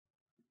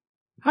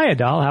Hi,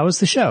 Adal. How was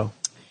the show?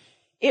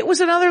 It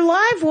was another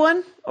live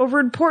one over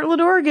in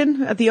Portland,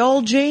 Oregon at the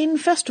All Jane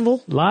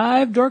Festival.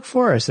 Live Dork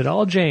Forest at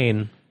All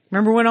Jane.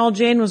 Remember when All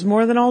Jane was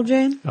more than All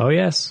Jane? Oh,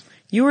 yes.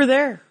 You were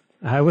there.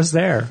 I was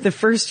there. The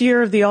first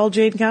year of the All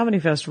Jane Comedy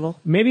Festival.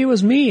 Maybe it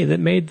was me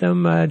that made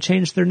them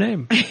change their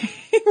name.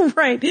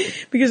 Right,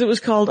 because it was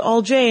called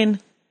All Jane,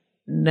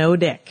 No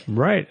Dick.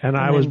 Right, and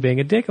I was being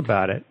a dick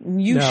about it.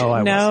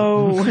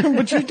 No,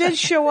 but you did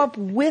show up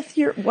with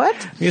your, what?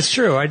 It's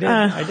true, I did.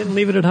 I didn't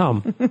leave it at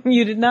home.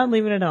 You did not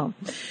leave it at home.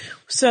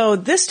 So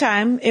this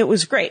time, it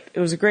was great. It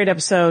was a great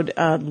episode,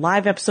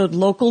 live episode,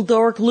 local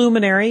dork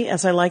luminary,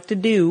 as I like to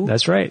do.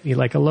 That's right, you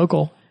like a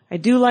local. I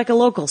do like a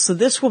local. So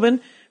this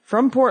woman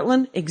from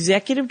Portland,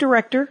 executive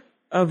director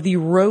of the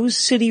Rose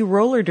City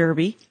Roller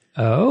Derby.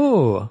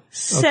 Oh, okay.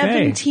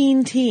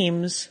 17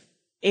 teams,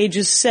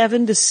 ages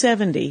 7 to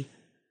 70.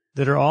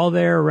 That are all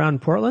there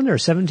around Portland, or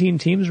 17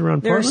 teams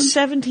around There Portland? are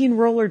 17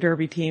 roller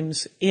derby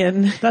teams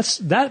in...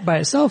 That by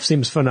itself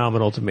seems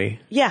phenomenal to me.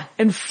 Yeah,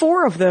 and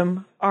 4 of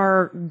them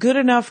are good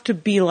enough to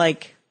be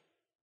like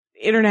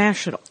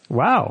international.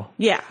 Wow.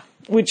 Yeah,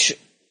 which...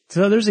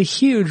 So there's a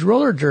huge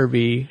roller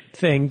derby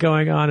thing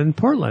going on in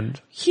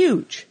Portland.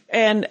 Huge.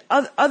 And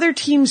other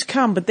teams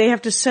come, but they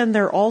have to send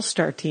their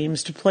all-star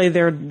teams to play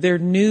their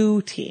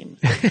new team.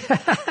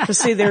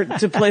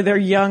 to play their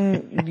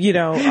young,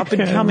 up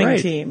and coming right.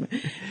 team.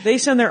 They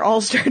send their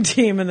all-star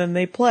team and then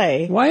they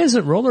play. Why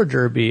isn't roller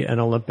derby an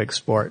Olympic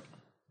sport?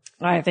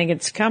 I think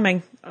it's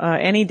coming,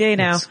 any day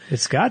now.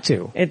 It's got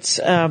to. It's,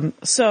 Kim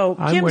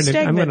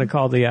Stegman. I'm going to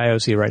call the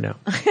IOC right now.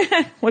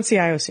 What's the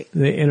IOC?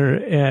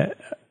 The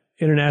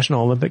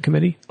International Olympic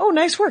Committee. Oh,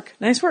 nice work.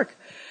 Nice work.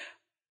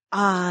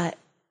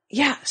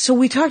 Yeah, so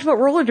we talked about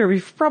roller derby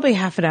for probably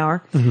half an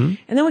hour. Mm-hmm.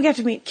 And then we got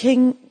to meet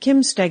Kim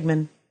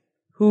Stegman,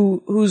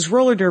 whose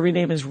roller derby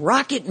name is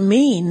Rocket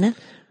Mean.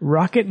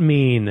 Rocket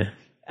Mean.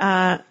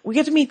 We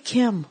got to meet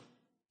Kim,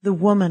 the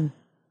woman.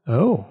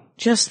 Oh.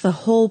 Just the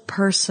whole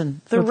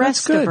person. The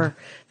rest of her.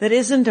 That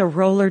isn't a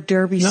roller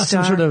derby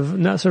star.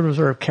 Not some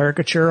sort of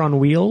caricature on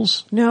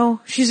wheels.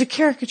 No, she's a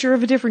caricature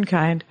of a different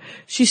kind.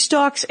 She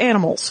stalks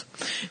animals.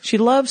 She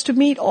loves to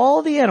meet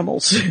all the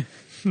animals.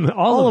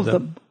 all of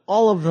them.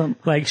 All of them.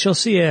 Like she'll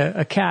see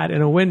a cat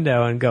in a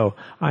window and go,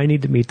 I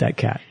need to meet that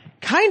cat.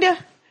 Kinda.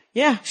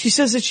 Yeah. She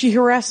says that she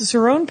harasses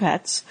her own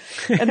pets.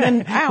 And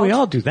then out. We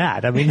all do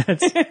that. I mean,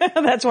 that's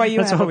that's why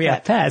that's why we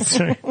have pets.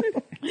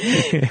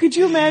 Could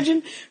you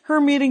imagine her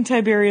meeting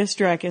Tiberius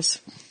Gracchus?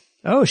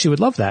 Oh, she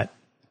would love that.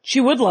 She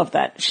would love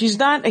that. She's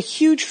not a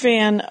huge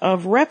fan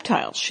of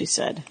reptiles, she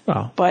said.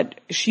 Oh. But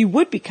she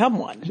would become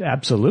one.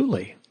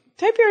 Absolutely.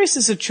 Tiberius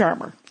is a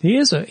charmer. He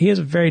is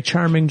a very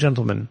charming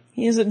gentleman.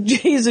 He's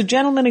a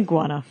gentleman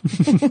iguana.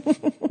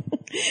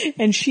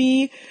 And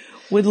she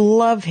would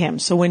love him.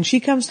 So when she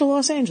comes to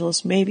Los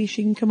Angeles, maybe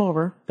she can come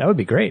over. That would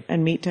be great.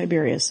 And meet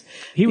Tiberius.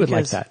 He would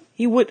like that.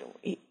 He would.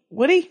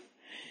 Would he?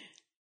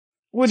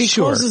 Would he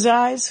Sure. close his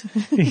eyes?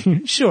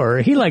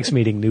 Sure. He likes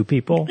meeting new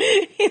people.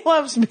 He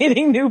loves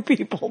meeting new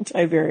people,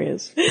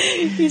 Tiberius.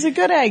 He's a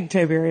good egg,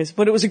 Tiberius.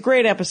 But it was a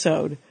great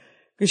episode.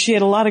 Because she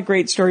had a lot of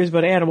great stories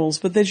about animals,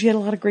 but then she had a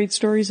lot of great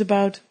stories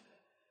about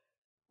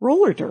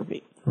roller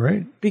derby.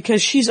 Right.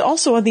 Because she's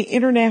also on the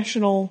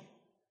international,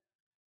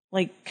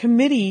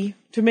 committee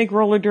to make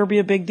roller derby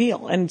a big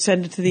deal and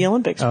send it to the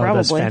Olympics, probably.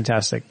 That's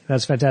fantastic.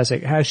 That's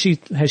fantastic. Has she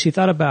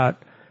thought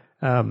about,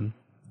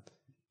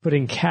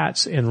 putting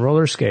cats in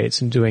roller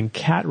skates and doing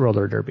cat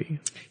roller derby?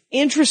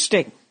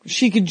 Interesting.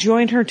 She could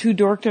join her two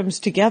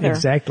dorkdoms together.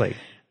 Exactly.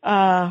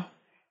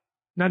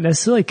 Not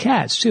necessarily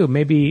cats, too.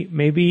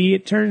 Maybe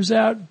it turns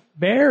out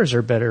bears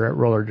are better at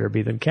roller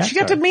derby than cats. She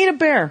got to meet a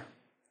bear.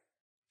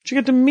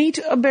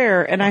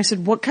 And I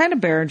said, what kind of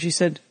bear? And she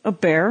said, a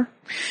bear.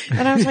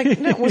 And I was like,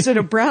 no, was it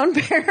a brown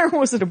bear?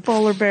 Was it a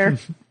polar bear?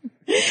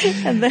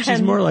 And then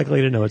she's more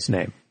likely to know its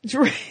name.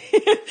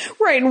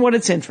 Right, and what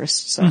its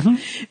interests are.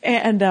 Mm-hmm.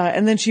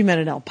 And then she met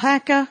an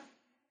alpaca,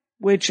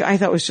 which I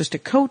thought was just a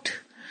coat.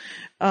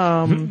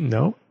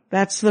 No.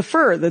 That's the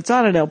fur that's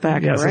on an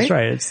alpaca, yes, right?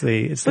 That's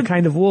right. It's the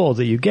kind of wool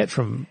that you get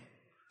from.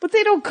 But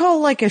they don't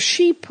call a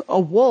sheep a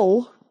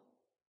wool.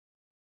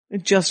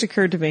 It just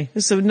occurred to me.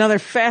 This is another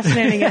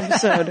fascinating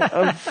episode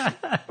of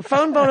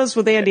Phone Bonus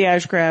with Andy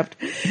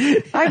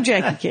Ashcraft. I'm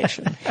Jackie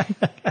Cation.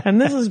 And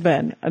this has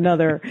been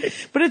another,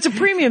 but it's a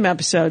premium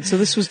episode, so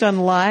this was done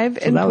live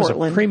in Portland. That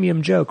was a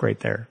premium joke right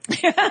there.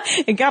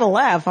 It got a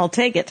laugh. I'll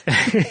take it.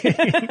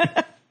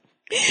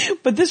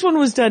 But this one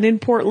was done in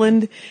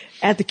Portland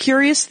at the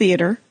Curious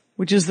Theater,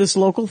 which is this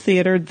local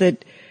theater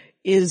that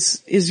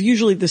is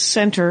usually the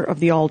center of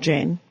the All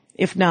Jane,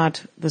 if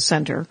not the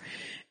center.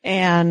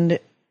 And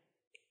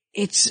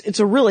it's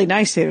a really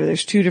nice theater.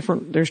 There's two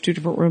different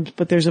rooms,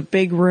 but there's a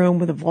big room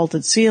with a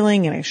vaulted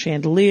ceiling and a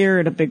chandelier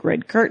and a big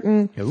red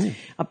curtain. Ooh.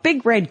 A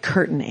big red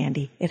curtain,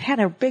 Andy. It had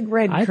a big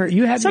red curtain.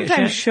 You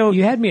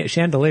had me at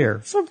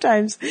chandelier.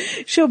 Sometimes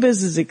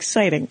showbiz is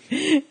exciting.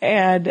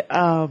 And,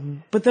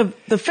 but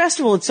the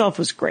festival itself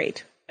was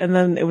great. And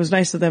then it was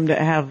nice of them to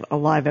have a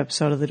live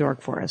episode of the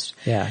Dork Forest.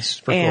 Yes.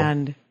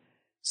 And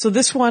so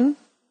this one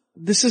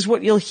this is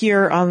what you'll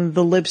hear on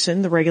the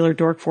Libsyn, the regular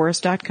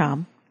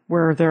dorkforest.com,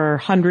 where there are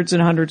hundreds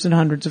and hundreds and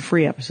hundreds of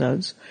free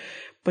episodes.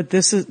 But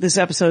this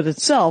episode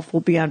itself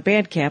will be on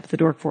Bandcamp, the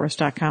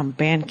dorkforest.com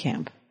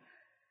Bandcamp.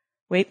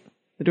 Wait,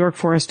 the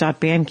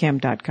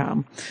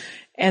dorkforest.bandcamp.com.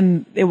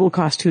 And it will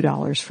cost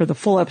 $2 for the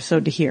full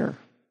episode to hear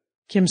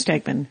Kim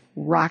Stegman,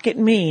 Rocket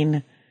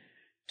Mean,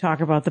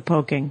 talk about the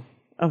poking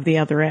of the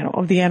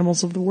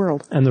animals of the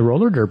world. And the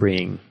roller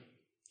derbying.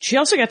 She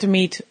also got to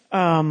meet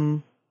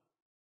a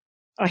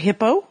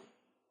hippo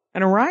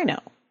and a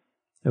rhino.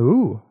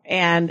 Ooh.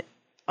 And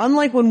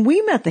unlike when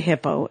we met the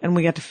hippo and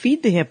we got to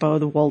feed the hippo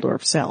the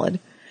Waldorf salad,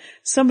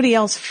 somebody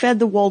else fed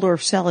the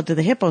Waldorf salad to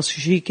the hippo so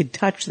she could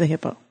touch the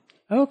hippo.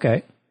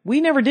 Okay. We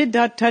never did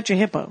touch a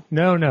hippo.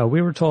 No.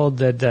 We were told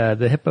that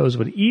the hippos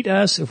would eat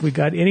us if we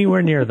got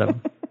anywhere near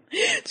them.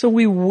 So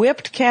we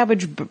whipped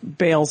cabbage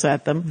bales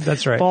at them.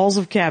 That's right. Balls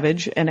of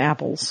cabbage and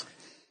apples.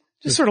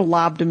 Just sort of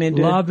lobbed them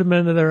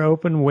into their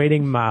open,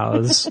 waiting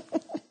mouths.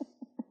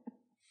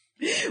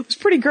 It was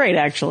pretty great,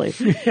 actually.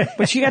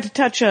 But she got to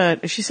touch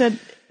she said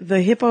the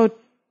hippo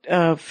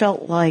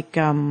felt like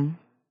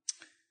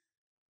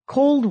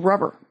cold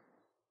rubber.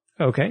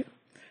 Okay.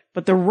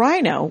 But the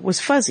rhino was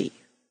fuzzy.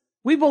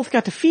 We both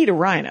got to feed a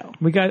rhino.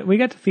 We got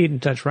to feed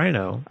and touch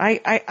rhino.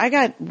 I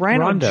got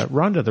rhino.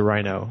 Rhonda the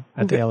rhino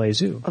at the LA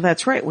Zoo. Oh,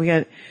 that's right. We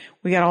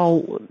got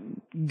all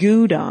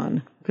gooed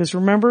on. Because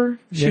remember?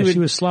 She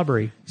was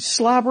slobbery.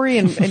 Slobbery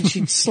and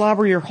she'd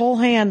slobber your whole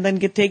hand, then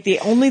take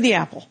only the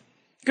apple.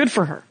 Good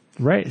for her.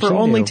 Right. For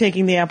only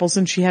taking the apple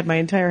since she had my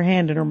entire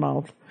hand in her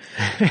mouth.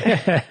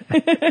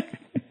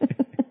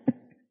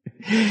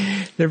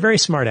 They're very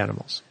smart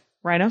animals.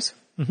 Rhinos?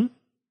 Mm-hmm.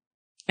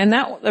 And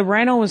the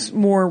rhino was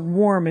more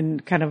warm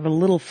and kind of a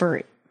little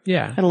furry.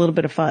 Yeah. Had a little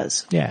bit of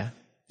fuzz. Yeah.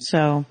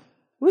 So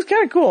it was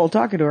kind of cool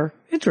talking to her.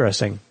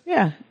 Interesting.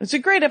 Yeah. It's a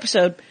great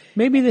episode.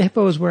 Maybe the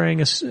hippo was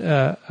wearing a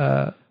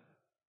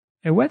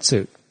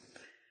wetsuit.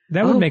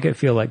 That would make it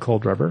feel like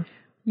cold rubber.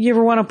 You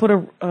ever want to put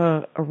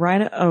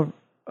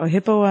a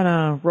hippo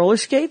on roller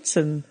skates?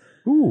 And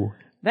ooh,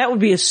 that would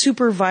be a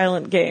super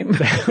violent game.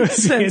 That would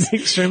be an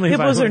extremely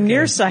hippos violent are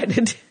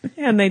nearsighted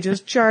and they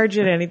just charge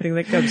at anything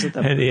that comes at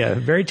them. And yeah,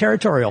 very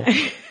territorial.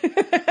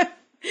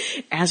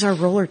 As are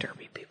roller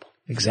derby people.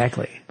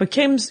 Exactly. But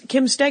Kim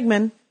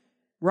Stegman,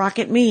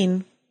 Rocket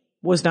Mean,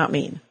 was not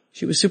mean.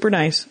 She was super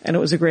nice and it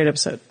was a great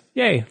episode.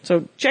 Yay.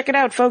 So check it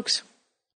out, folks.